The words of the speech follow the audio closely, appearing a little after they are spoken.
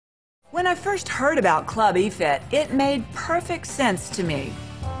When I first heard about Club eFit, it made perfect sense to me.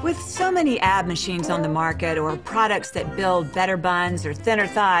 With so many ab machines on the market or products that build better buns or thinner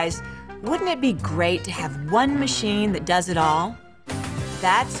thighs, wouldn't it be great to have one machine that does it all?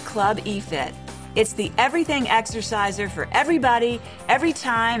 That's Club eFit. It's the everything exerciser for everybody, every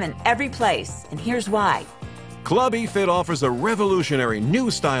time, and every place. And here's why. Club eFit offers a revolutionary new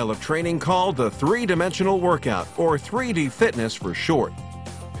style of training called the three-dimensional workout, or 3D fitness for short.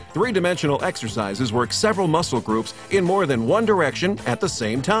 Three-dimensional exercises work several muscle groups in more than one direction at the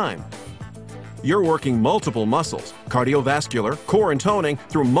same time. You're working multiple muscles, cardiovascular, core, and toning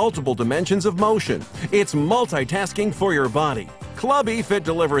through multiple dimensions of motion. It's multitasking for your body. Club eFit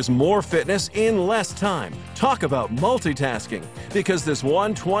delivers more fitness in less time. Talk about multitasking, because this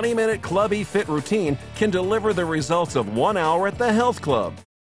one 20-minute Club eFit routine can deliver the results of 1 hour at the health club.